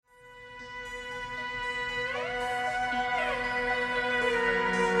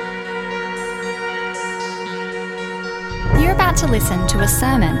about to listen to a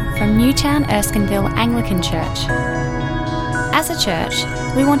sermon from Newtown, Erskineville Anglican Church. As a church,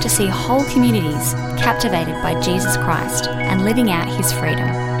 we want to see whole communities captivated by Jesus Christ and living out his freedom.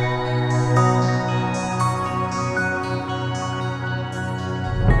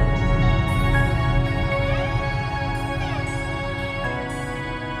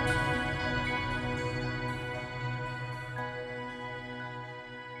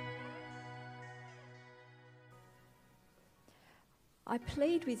 I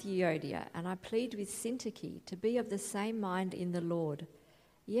plead with Euodia and I plead with Syntyche to be of the same mind in the Lord.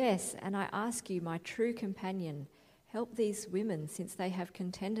 Yes, and I ask you, my true companion, help these women, since they have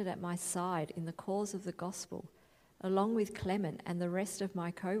contended at my side in the cause of the gospel, along with Clement and the rest of my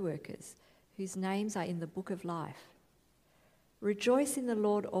co-workers, whose names are in the book of life. Rejoice in the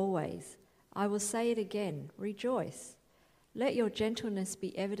Lord always. I will say it again, rejoice. Let your gentleness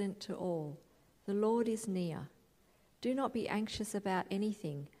be evident to all. The Lord is near. Do not be anxious about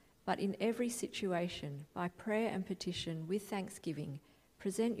anything, but in every situation, by prayer and petition with thanksgiving,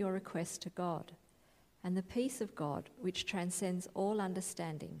 present your requests to God. And the peace of God, which transcends all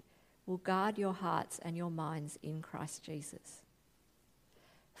understanding, will guard your hearts and your minds in Christ Jesus.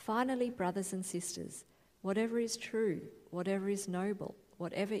 Finally, brothers and sisters, whatever is true, whatever is noble,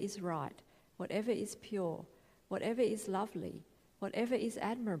 whatever is right, whatever is pure, whatever is lovely, whatever is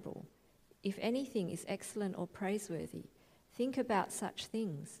admirable, if anything is excellent or praiseworthy, think about such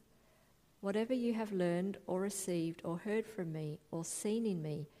things. Whatever you have learned or received or heard from me or seen in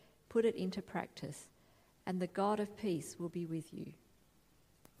me, put it into practice, and the God of peace will be with you.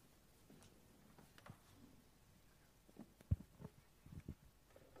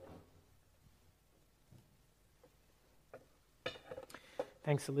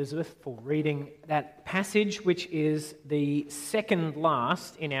 Thanks, Elizabeth, for reading that passage, which is the second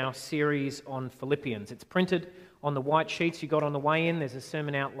last in our series on Philippians. It's printed on the white sheets you got on the way in. There's a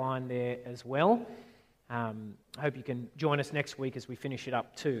sermon outline there as well. I hope you can join us next week as we finish it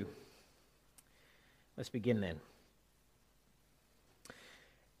up too. Let's begin then.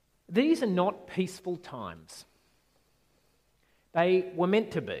 These are not peaceful times. They were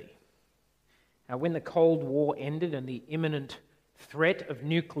meant to be. When the Cold War ended and the imminent threat of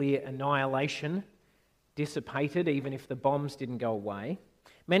nuclear annihilation dissipated, even if the bombs didn't go away,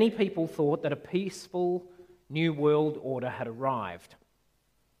 many people thought that a peaceful new world order had arrived.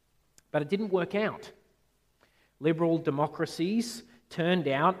 But it didn't work out. Liberal democracies turned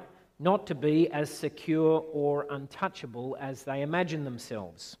out not to be as secure or untouchable as they imagined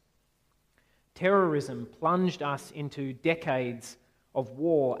themselves. Terrorism plunged us into decades of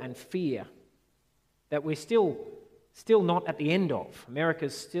war and fear that we're still not at the end of.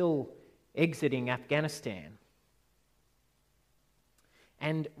 America's still exiting Afghanistan.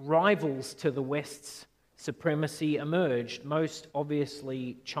 And rivals to the West's supremacy emerged, most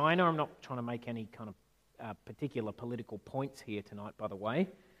obviously China. I'm not trying to make any kind of particular political points here tonight, by the way.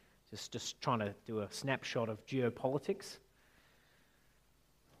 Just trying to do a snapshot of geopolitics.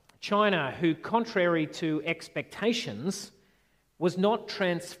 China, who, contrary to expectations, was not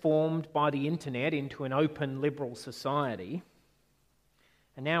transformed by the internet into an open liberal society,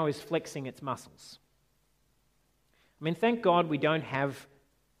 and now is flexing its muscles. I mean, thank God we don't have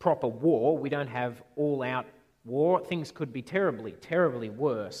proper war. We don't have all-out war. Things could be terribly, terribly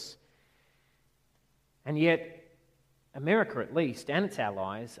worse. And yet, America at least, and its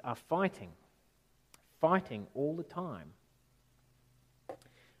allies, are fighting all the time.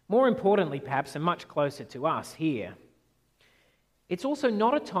 More importantly, perhaps, and much closer to us here, it's also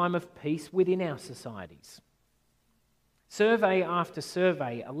not a time of peace within our societies. Survey after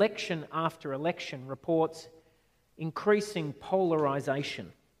survey, election after election reports increasing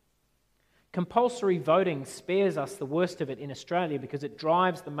polarisation. Compulsory voting spares us the worst of it in Australia because it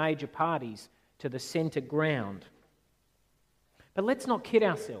drives the major parties to the centre ground. But let's not kid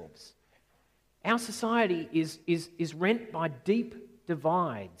ourselves. Our society is rent by deep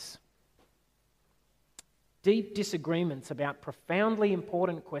divides. Deep disagreements about profoundly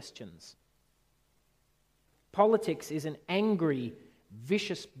important questions. Politics is an angry,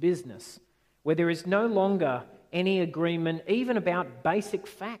 vicious business where there is no longer any agreement even about basic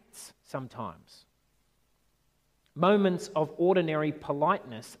facts sometimes. Moments of ordinary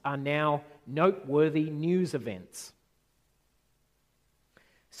politeness are now noteworthy news events.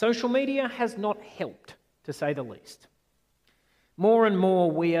 Social media has not helped, to say the least. More and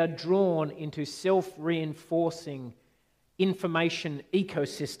more we are drawn into self-reinforcing information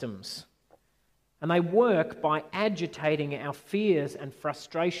ecosystems, and they work by agitating our fears and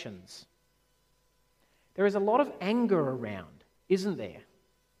frustrations. There is a lot of anger around, isn't there?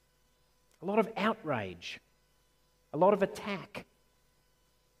 A lot of outrage. a lot of attack,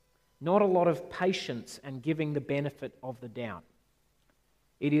 not a lot of patience and giving the benefit of the doubt.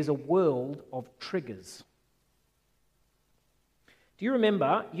 It is a world of triggers. Do you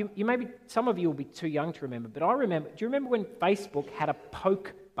remember, some of you will be too young to remember, but do you remember when Facebook had a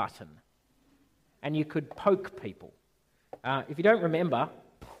poke button and you could poke people? If you don't remember,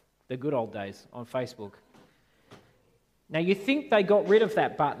 the good old days on Facebook. Now you think they got rid of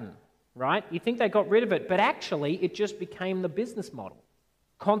that button, right? You think they got rid of it, but actually it just became the business model.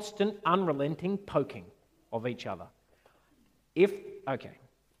 Constant, unrelenting poking of each other. Okay,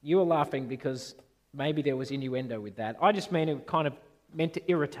 you were laughing because maybe there was innuendo with that. I just mean it kind of meant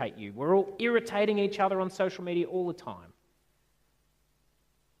to irritate you. We're all irritating each other on social media all the time.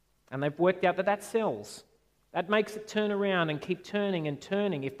 And they've worked out that sells. That makes it turn around and keep turning and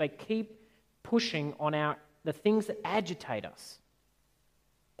turning if they keep pushing on the things that agitate us.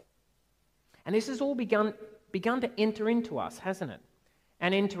 And this has all begun to enter into us, hasn't it?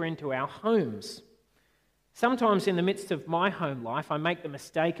 And enter into our homes. Sometimes in the midst of my home life, I make the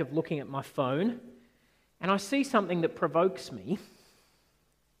mistake of looking at my phone and I see something that provokes me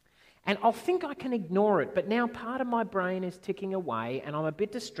and I'll think I can ignore it, but now part of my brain is ticking away and I'm a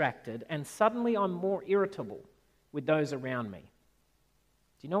bit distracted and suddenly I'm more irritable with those around me.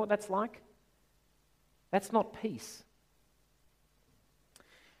 Do you know what that's like? That's not peace.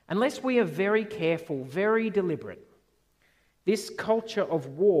 Unless we are very careful, very deliberate, this culture of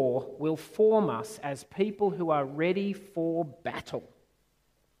war will form us as people who are ready for battle.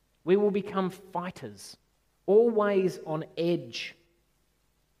 We will become fighters, always on edge.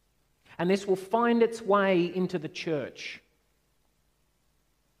 And this will find its way into the church.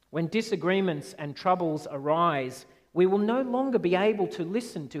 When disagreements and troubles arise, we will no longer be able to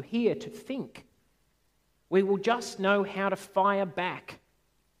listen, to hear, to think. We will just know how to fire back.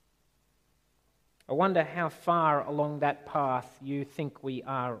 I wonder how far along that path you think we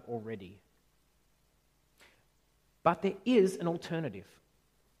are already. But there is an alternative.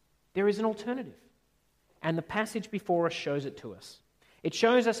 There is an alternative. And the passage before us shows it to us. It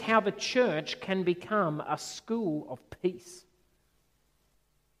shows us how the church can become a school of peace.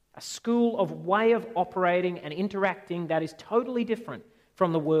 A school of way of operating and interacting that is totally different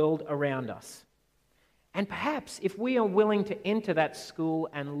from the world around us. And perhaps if we are willing to enter that school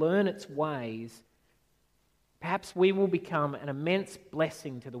and learn its ways, perhaps we will become an immense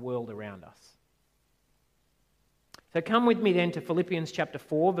blessing to the world around us. So come with me then to Philippians chapter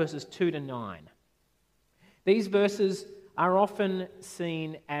 4, verses 2 to 9. These verses are often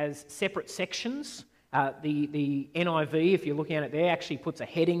seen as separate sections. The NIV, if you're looking at it there, actually puts a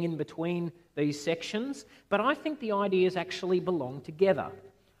heading in between these sections. But I think the ideas actually belong together.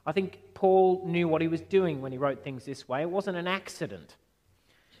 I think Paul knew what he was doing when he wrote things this way. It wasn't an accident.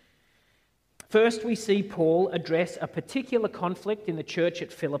 First, we see Paul address a particular conflict in the church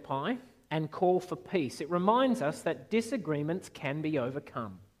at Philippi and call for peace. It reminds us that disagreements can be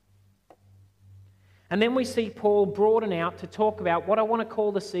overcome. And then we see Paul broaden out to talk about what I want to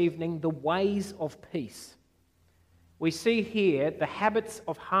call this evening the ways of peace. We see here the habits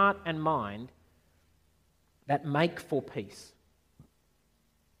of heart and mind that make for peace.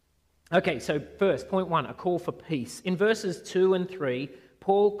 Okay, so first, point 1, a call for peace. In verses 2 and 3,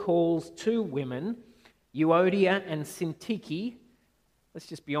 Paul calls two women, Euodia and Syntyche. Let's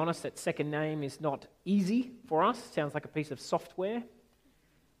just be honest, that second name is not easy for us. Sounds like a piece of software.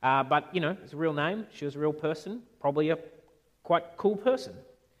 But, it's a real name. She was a real person, probably a quite cool person.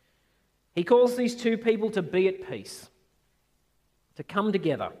 He calls these two people to be at peace, to come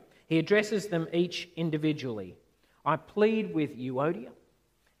together. He addresses them each individually. I plead with Euodia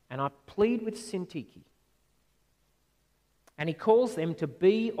and I plead with Syntyche. And he calls them to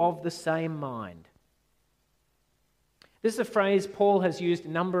be of the same mind. This is a phrase Paul has used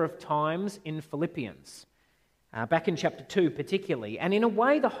a number of times in Philippians. Back in chapter 2 particularly. And in a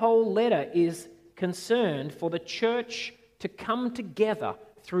way, the whole letter is concerned for the church to come together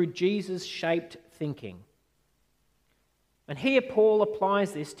through Jesus-shaped thinking. And here Paul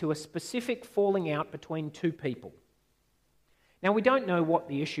applies this to a specific falling out between two people. Now, we don't know what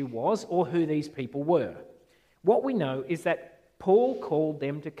the issue was or who these people were. What we know is that Paul called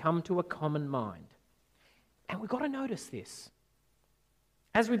them to come to a common mind. And we've got to notice this.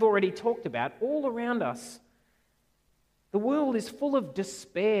 As we've already talked about, all around us, the world is full of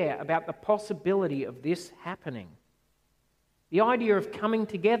despair about the possibility of this happening. The idea of coming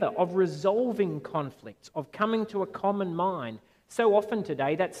together, of resolving conflicts, of coming to a common mind. So often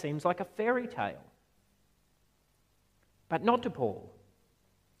today that seems like a fairy tale. But not to Paul.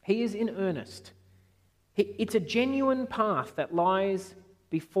 He is in earnest. It's a genuine path that lies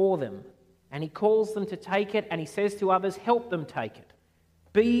before them. and he calls them to take it, and he says to others, help them take it.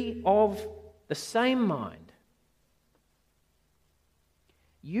 Be of the same mind.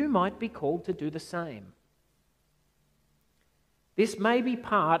 You might be called to do the same. This may be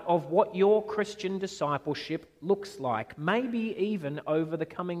part of what your Christian discipleship looks like, maybe even over the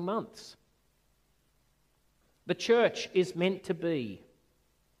coming months. The church is meant to be,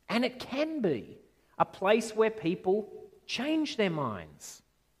 and it can be, a place where people change their minds,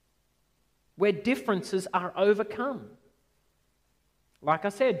 where differences are overcome. Like I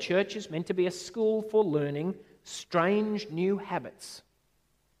said, church is meant to be a school for learning strange new habits.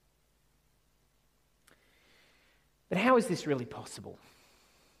 But how is this really possible?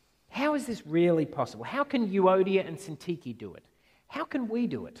 How is this really possible? How can Euodia and Syntyche do it? How can we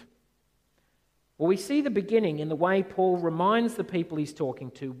do it? Well, we see the beginning in the way Paul reminds the people he's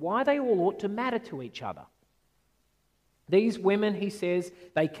talking to why they all ought to matter to each other. These women, he says,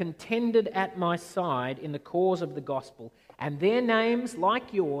 they contended at my side in the cause of the gospel, and their names,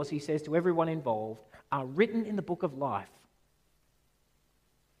 like yours, he says to everyone involved, are written in the book of life.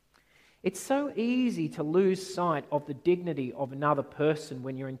 It's so easy to lose sight of the dignity of another person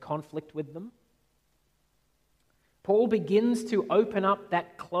when you're in conflict with them. Paul begins to open up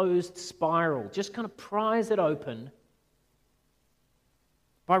that closed spiral, just kind of pries it open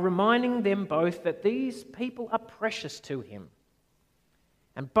by reminding them both that these people are precious to him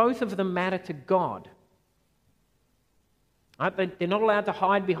and both of them matter to God. Right? They're not allowed to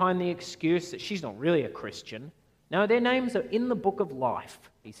hide behind the excuse that she's not really a Christian. No, their names are in the book of life,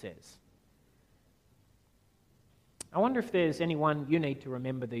 he says. I wonder if there's anyone you need to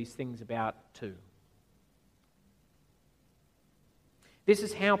remember these things about too. This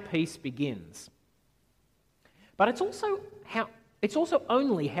is how peace begins. But it's also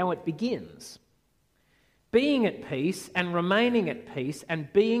only how it begins. Being at peace and remaining at peace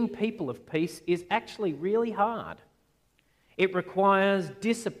and being people of peace is actually really hard. It requires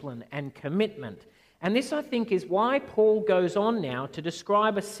discipline and commitment. And this, I think, is why Paul goes on now to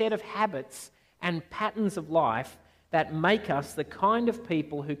describe a set of habits and patterns of life that make us the kind of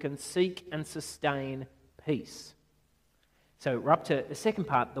people who can seek and sustain peace. So we're up to the second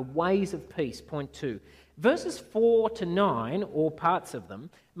part, the ways of peace, point 2. Verses 4 to 9, or parts of them,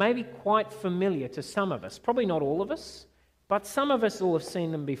 may be quite familiar to some of us. Probably not all of us, but some of us will have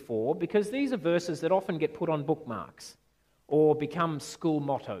seen them before because these are verses that often get put on bookmarks or become school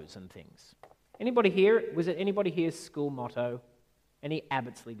mottos and things. Anybody here? Was it anybody here's school motto? Any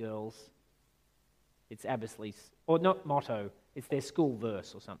Abbottsley girls? It's Abbottsley's, or not motto, it's their school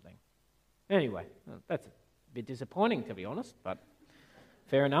verse or something. Anyway, that's a bit disappointing to be honest, but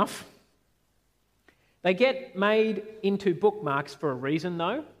fair enough. They get made into bookmarks for a reason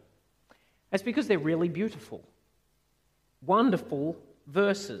though. It's because they're really beautiful. Wonderful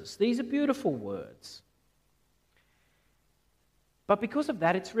verses. These are beautiful words. But because of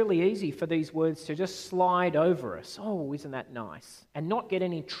that, it's really easy for these words to just slide over us. Oh, isn't that nice? And not get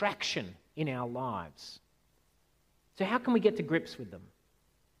any traction in our lives. So how can we get to grips with them?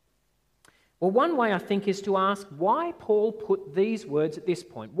 Well, one way I think is to ask why Paul put these words at this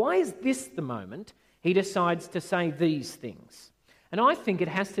point. Why is this the moment he decides to say these things? And I think it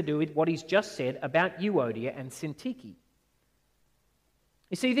has to do with what he's just said about Euodia and Syntyche.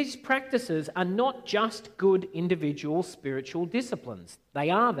 You see, these practices are not just good individual spiritual disciplines. They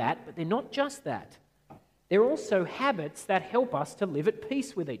are that, but they're not just that. They're also habits that help us to live at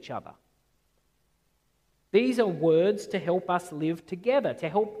peace with each other. These are words to help us live together, to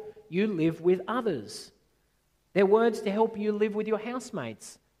help you live with others. They're words to help you live with your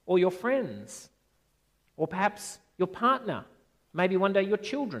housemates or your friends or perhaps your partner, maybe one day your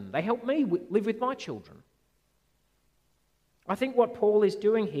children. They help me live with my children. I think what Paul is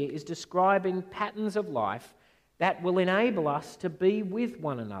doing here is describing patterns of life that will enable us to be with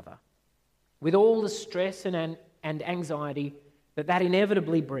one another, with all the stress and anxiety that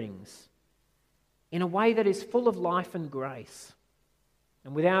inevitably brings, in a way that is full of life and grace,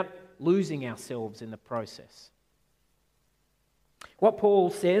 and without losing ourselves in the process. What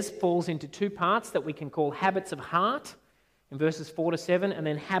Paul says falls into two parts that we can call habits of heart in verses 4 to 7, and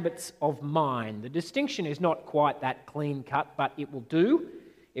then habits of mind. The distinction is not quite that clean cut, but it will do.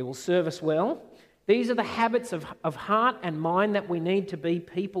 It will serve us well. These are the habits of heart and mind that we need to be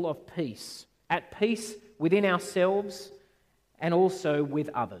people of peace, at peace within ourselves and also with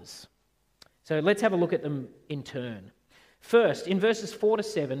others. So let's have a look at them in turn. First, in verses 4 to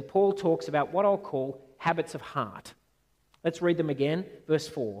 7, Paul talks about what I'll call habits of heart. Let's read them again. Verse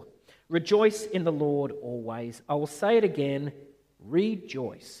 4. Rejoice in the Lord always. I will say it again,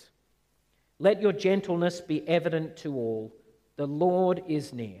 rejoice. Let your gentleness be evident to all. The Lord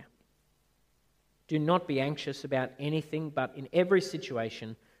is near. Do not be anxious about anything, but in every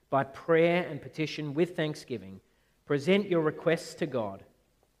situation, by prayer and petition with thanksgiving, present your requests to God.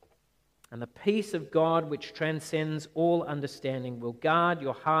 And the peace of God, which transcends all understanding, will guard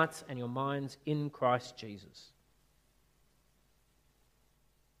your hearts and your minds in Christ Jesus.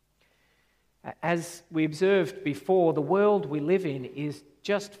 As we observed before, the world we live in is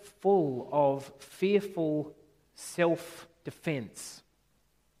just full of fearful self-defense.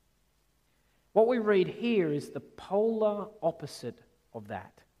 What we read here is the polar opposite of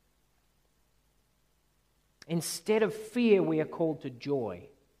that. Instead of fear, we are called to joy.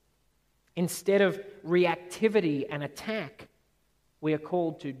 Instead of reactivity and attack, we are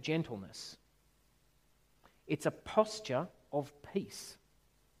called to gentleness. It's a posture of peace.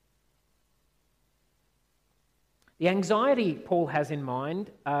 The anxiety Paul has in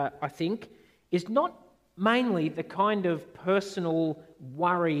mind, I think, is not mainly the kind of personal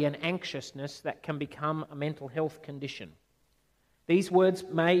worry and anxiousness that can become a mental health condition. These words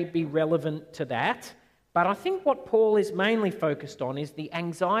may be relevant to that, but I think what Paul is mainly focused on is the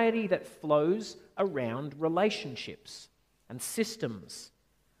anxiety that flows around relationships and systems.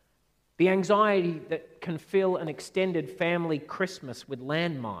 The anxiety that can fill an extended family Christmas with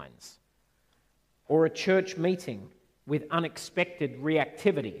landmines, or a church meeting with unexpected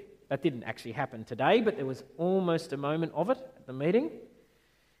reactivity. That didn't actually happen today, but there was almost a moment of it at the meeting.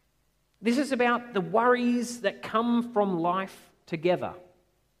 This is about the worries that come from life together,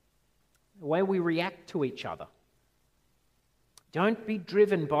 the way we react to each other. Don't be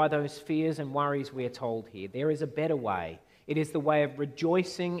driven by those fears and worries we are told here. There is a better way. It is the way of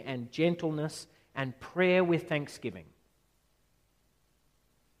rejoicing and gentleness and prayer with thanksgiving.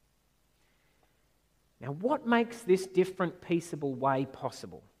 Now, what makes this different, peaceable way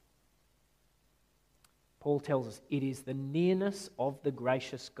possible? Paul tells us it is the nearness of the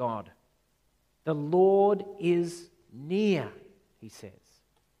gracious God. The Lord is near, he says.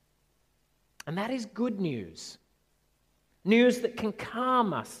 And that is good news. News that can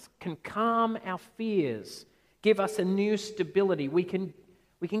calm us, can calm our fears, give us a new stability. We can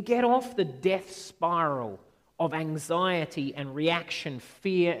get off the death spiral of anxiety and reaction,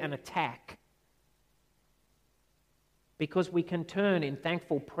 fear and attack, because we can turn in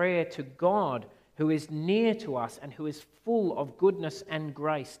thankful prayer to God, who is near to us and who is full of goodness and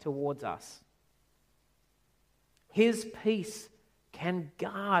grace towards us. His peace can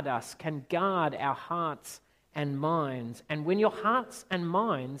guard us, can guard our hearts and minds. And when your hearts and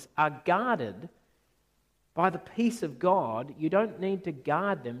minds are guarded by the peace of God, you don't need to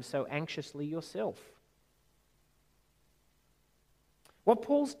guard them so anxiously yourself. What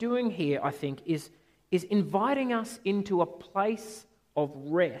Paul's doing here, I think, is inviting us into a place of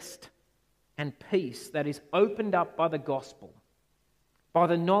rest and peace that is opened up by the gospel, by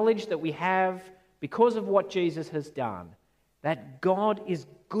the knowledge that we have because of what Jesus has done, that God is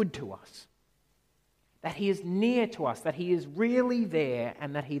good to us, that he is near to us, that he is really there,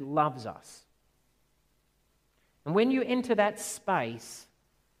 and that he loves us. And when you enter that space,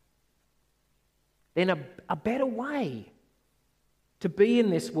 then a better way to be in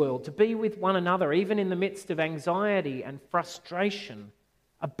this world, to be with one another, even in the midst of anxiety and frustration,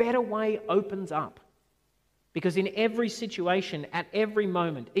 a better way opens up. Because in every situation, at every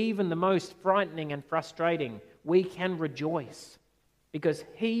moment, even the most frightening and frustrating, we can rejoice because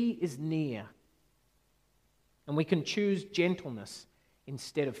he is near. And we can choose gentleness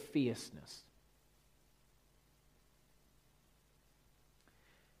instead of fierceness.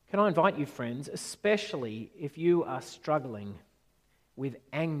 Can I invite you, friends, especially if you are struggling with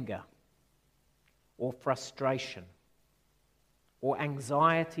anger or frustration or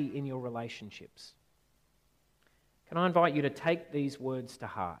anxiety in your relationships, can I invite you to take these words to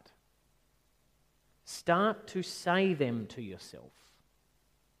heart? Start to say them to yourself.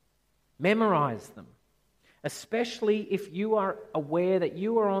 Memorize them, especially if you are aware that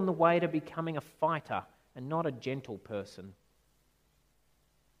you are on the way to becoming a fighter and not a gentle person.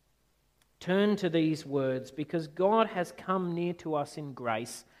 Turn to these words because God has come near to us in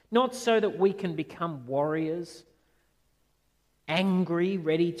grace, not so that we can become warriors, angry,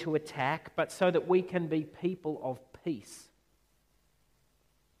 ready to attack, but so that we can be people of peace.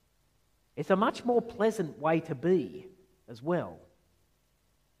 It's a much more pleasant way to be as well.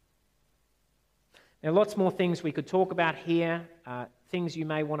 There are lots more things we could talk about here, things you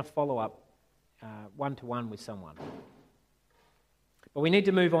may want to follow up one-to-one with someone. But we need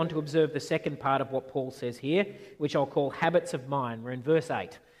to move on to observe the second part of what Paul says here, which I'll call habits of mind. We're in verse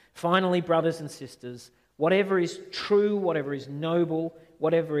 8. Finally, brothers and sisters, whatever is true, whatever is noble,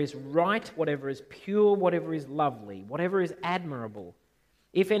 whatever is right, whatever is pure, whatever is lovely, whatever is admirable,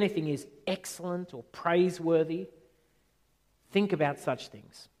 if anything is excellent or praiseworthy, think about such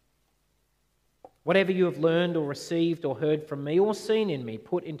things. Whatever you have learned or received or heard from me or seen in me,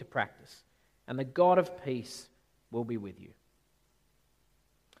 put into practice, and the God of peace will be with you.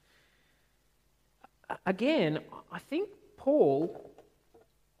 Again, I think Paul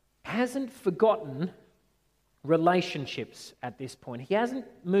hasn't forgotten relationships at this point. He hasn't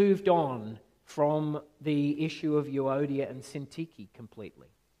moved on from the issue of Euodia and Syntyche completely.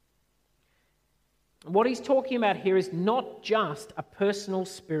 What he's talking about here is not just a personal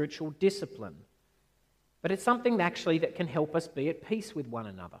spiritual discipline, but it's something actually that can help us be at peace with one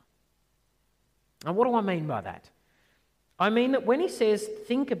another. And what do I mean by that? I mean that when he says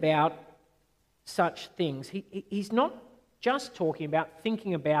think about such things, he's not just talking about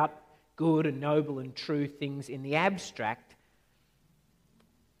thinking about good and noble and true things in the abstract.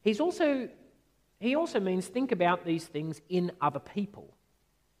 He also means think about these things in other people.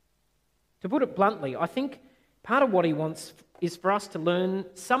 To put it bluntly, I think part of what he wants is for us to learn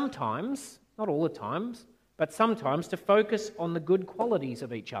sometimes, not all the times, but sometimes to focus on the good qualities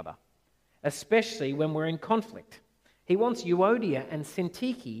of each other, especially when we're in conflict. He wants Euodia and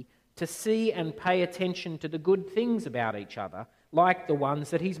Syntyche to see and pay attention to the good things about each other, like the ones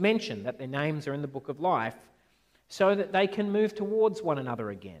that he's mentioned, that their names are in the book of life, so that they can move towards one another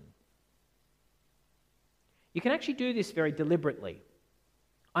again. You can actually do this very deliberately.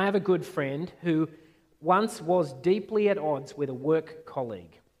 I have a good friend who once was deeply at odds with a work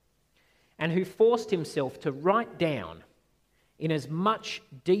colleague and who forced himself to write down in as much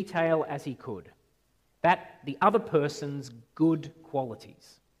detail as he could the other person's good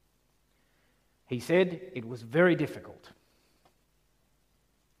qualities. He said it was very difficult.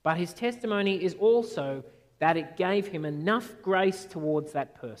 But his testimony is also that it gave him enough grace towards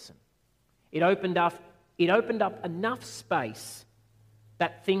that person. It opened up enough space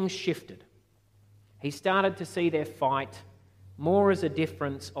that things shifted. He started to see their fight more as a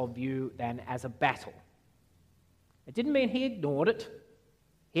difference of view than as a battle. It didn't mean he ignored it.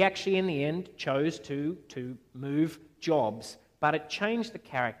 He actually, in the end, chose to move jobs, but it changed the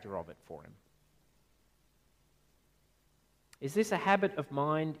character of it for him. Is this a habit of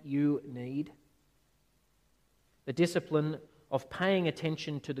mind you need? The discipline of paying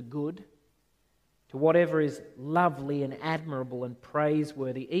attention to the good, to whatever is lovely and admirable and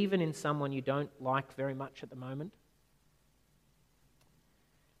praiseworthy, even in someone you don't like very much at the moment?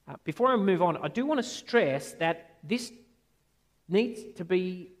 Before I move on, I do want to stress that this needs to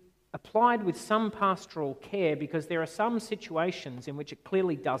be applied with some pastoral care, because there are some situations in which it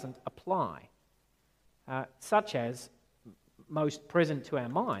clearly doesn't apply, such as, most present to our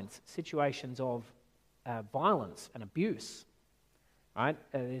minds, situations of violence and abuse. Right?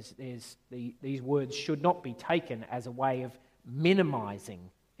 These words should not be taken as a way of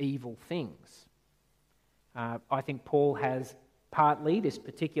minimizing evil things. I think Paul has partly this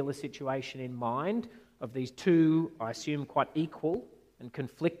particular situation in mind of these two, I assume, quite equal and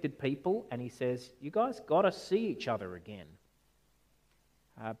conflicted people, and he says, you guys got to see each other again.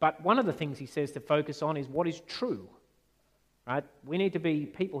 But one of the things he says to focus on is what is true. Right? We need to be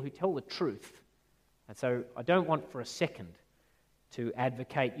people who tell the truth. And so I don't want for a second to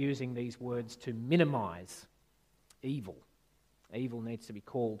advocate using these words to minimize evil. Evil needs to be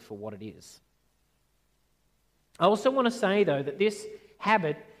called for what it is. I also want to say, though, that this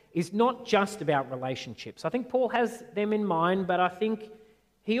habit is not just about relationships. I think Paul has them in mind, but I think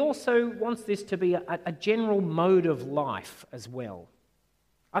he also wants this to be a general mode of life as well.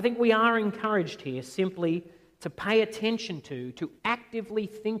 I think we are encouraged here simply to pay attention to actively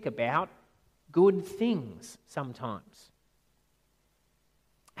think about good things sometimes.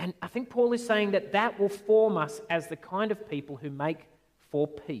 And I think Paul is saying that will form us as the kind of people who make for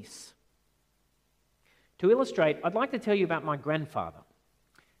peace. To illustrate, I'd like to tell you about my grandfather,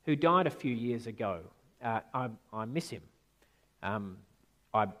 who died a few years ago. I miss him.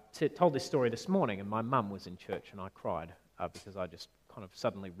 I told this story this morning, and my mum was in church, and I cried because I just kind of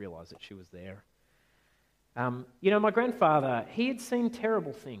suddenly realised that she was there. My grandfather, he had seen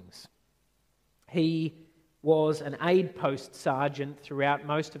terrible things. He was an aid post sergeant throughout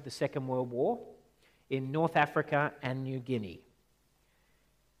most of the Second World War in North Africa and New Guinea.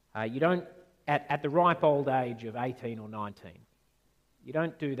 You don't, at the ripe old age of 18 or 19, you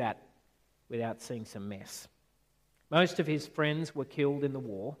don't do that without seeing some mess. Most of his friends were killed in the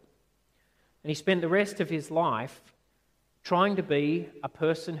war, and he spent the rest of his life trying to be a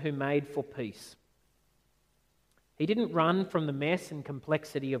person who made for peace. He didn't run from the mess and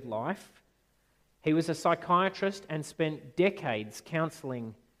complexity of life. He was a psychiatrist and spent decades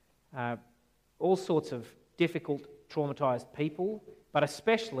counselling all sorts of difficult, traumatised people, but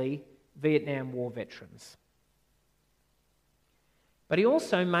especially Vietnam War veterans. But he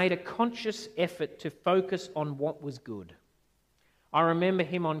also made a conscious effort to focus on what was good. I remember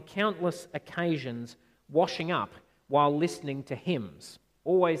him on countless occasions washing up while listening to hymns,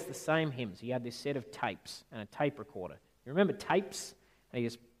 always the same hymns. He had this set of tapes and a tape recorder. You remember tapes? And he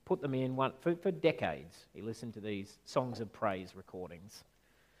just put them in for decades. He listened to these songs of praise recordings.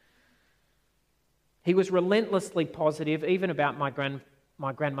 He was relentlessly positive even about my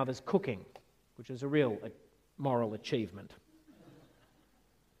grandmother's cooking, which was a real moral achievement.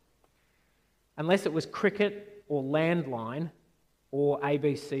 Unless it was cricket or landline or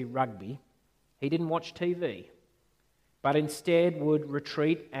ABC rugby, he didn't watch TV, but instead would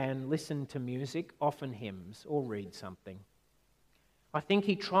retreat and listen to music, often hymns, or read something. I think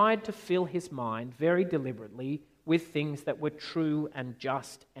he tried to fill his mind very deliberately with things that were true and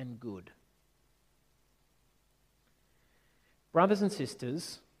just and good. Brothers and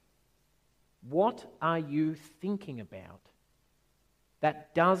sisters, what are you thinking about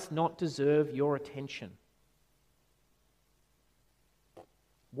that does not deserve your attention?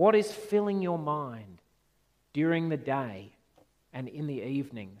 What is filling your mind during the day and in the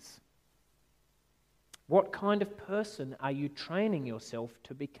evenings? What kind of person are you training yourself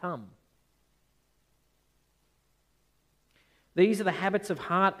to become? These are the habits of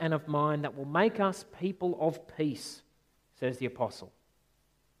heart and of mind that will make us people of peace, says the apostle.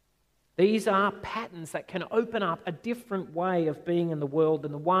 These are patterns that can open up a different way of being in the world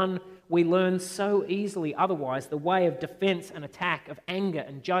than the one we learn so easily otherwise, the way of defense and attack, of anger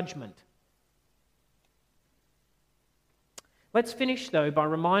and judgment. Let's finish, though, by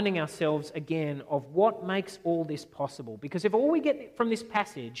reminding ourselves again of what makes all this possible. Because if all we get from this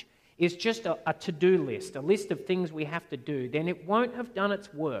passage is just a to-do list, a list of things we have to do, then it won't have done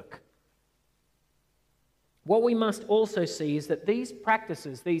its work. What we must also see is that these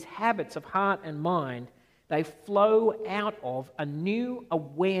practices, these habits of heart and mind, they flow out of a new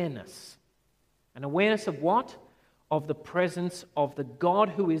awareness. An awareness of what? Of the presence of the God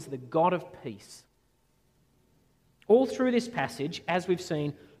who is the God of peace. All through this passage, as we've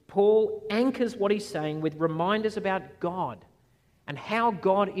seen, Paul anchors what he's saying with reminders about God and how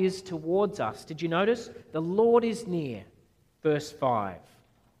God is towards us. Did you notice? The Lord is near, verse 5.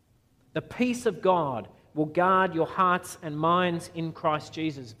 The peace of God will guard your hearts and minds in Christ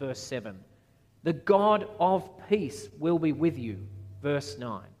Jesus, verse 7. The God of peace will be with you, verse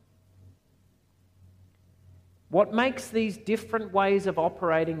 9. What makes these different ways of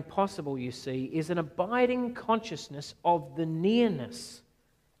operating possible, you see, is an abiding consciousness of the nearness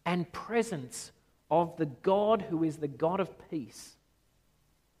and presence of the God who is the God of peace,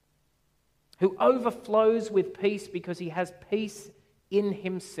 who overflows with peace because he has peace in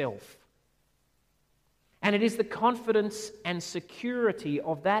himself. And it is the confidence and security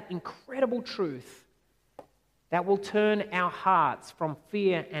of that incredible truth that will turn our hearts from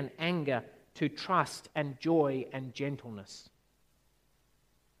fear and anger to trust and joy and gentleness.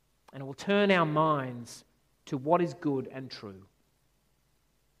 And it will turn our minds to what is good and true.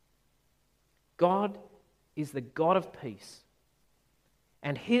 God is the God of peace,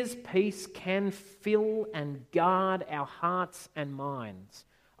 and his peace can fill and guard our hearts and minds.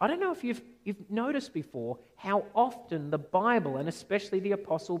 I don't know if you've noticed before how often the Bible, and especially the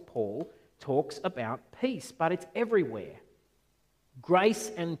Apostle Paul, talks about peace, but it's everywhere.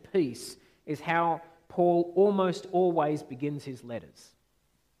 Grace and peace is how Paul almost always begins his letters.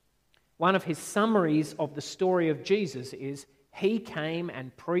 One of his summaries of the story of Jesus is, he came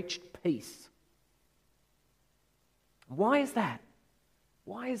and preached peace. Why is that?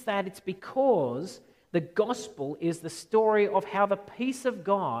 Why is that? It's because the gospel is the story of how the peace of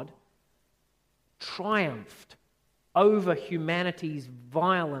God triumphed over humanity's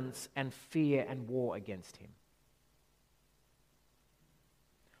violence and fear and war against him.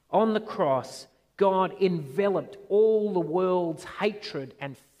 On the cross, God enveloped all the world's hatred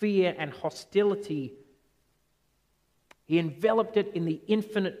and fear and hostility. He enveloped it in the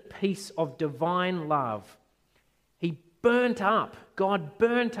infinite peace of divine love. God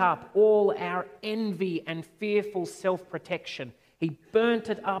burnt up all our envy and fearful self-protection. He burnt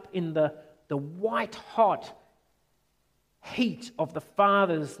it up in the white-hot heat of the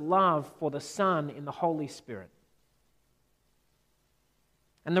Father's love for the Son in the Holy Spirit.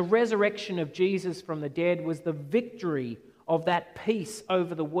 And the resurrection of Jesus from the dead was the victory of that peace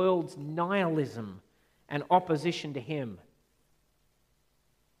over the world's nihilism and opposition to him.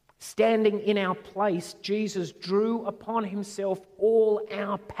 Standing in our place, Jesus drew upon himself all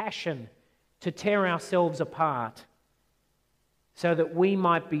our passion to tear ourselves apart. so that we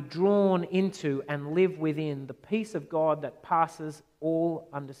might be drawn into and live within the peace of God that passes all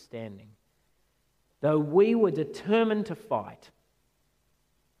understanding. Though we were determined to fight,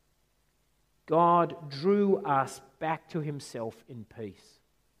 God drew us back to himself in peace.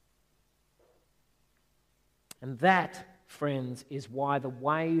 And that, friends, is why the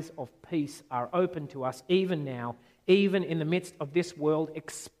ways of peace are open to us even now, even in the midst of this world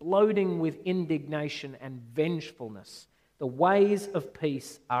exploding with indignation and vengefulness. The ways of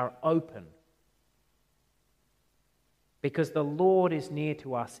peace are open because the Lord is near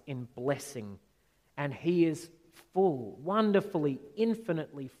to us in blessing, and he is full, wonderfully,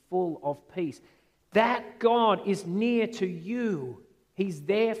 infinitely full of peace. That God is near to you. He's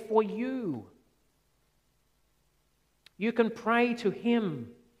there for you. You can pray to him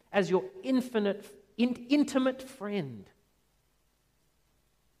as your intimate friend.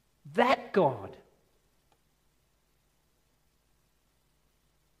 That God.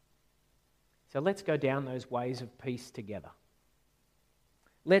 So let's go down those ways of peace together.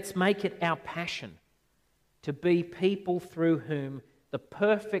 Let's make it our passion to be people through whom the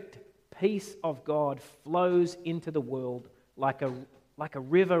perfect peace of God flows into the world like a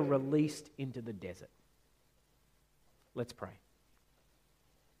river released into the desert. Let's pray.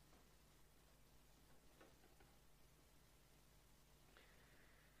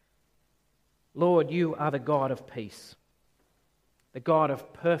 Lord, you are the God of peace, the God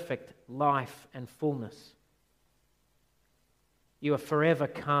of perfect life and fullness. You are forever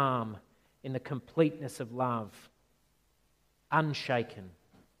calm in the completeness of love, unshaken.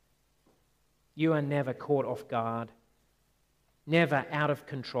 You are never caught off guard, never out of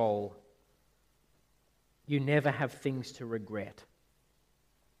control. You never have things to regret.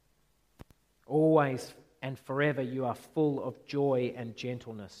 Always and forever you are full of joy and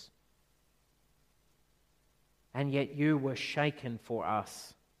gentleness. And yet you were shaken for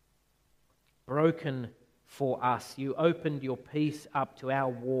us, broken for us. You opened your peace up to our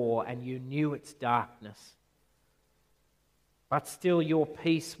war, and you knew its darkness. But still your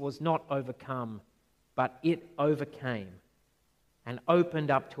peace was not overcome, but it overcame and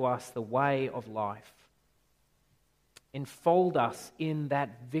opened up to us the way of life. Enfold us in that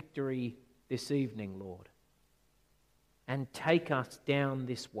victory this evening, Lord, and take us down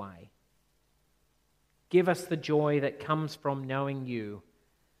this way. Give us the joy that comes from knowing you,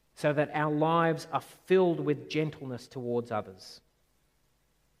 so that our lives are filled with gentleness towards others.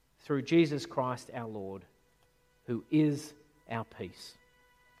 Through Jesus Christ our Lord, who is our peace.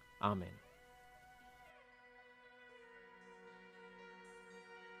 Amen.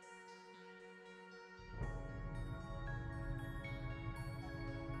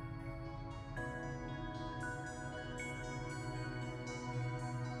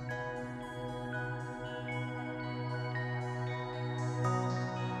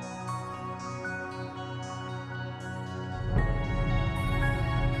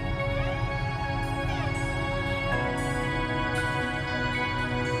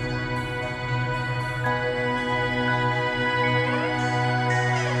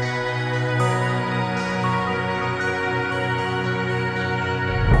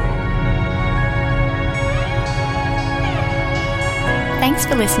 Thanks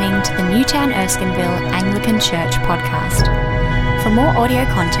for listening to the Newtown Erskineville Anglican Church podcast. For more audio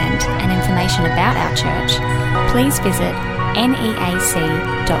content and information about our church, please visit neac.com.au.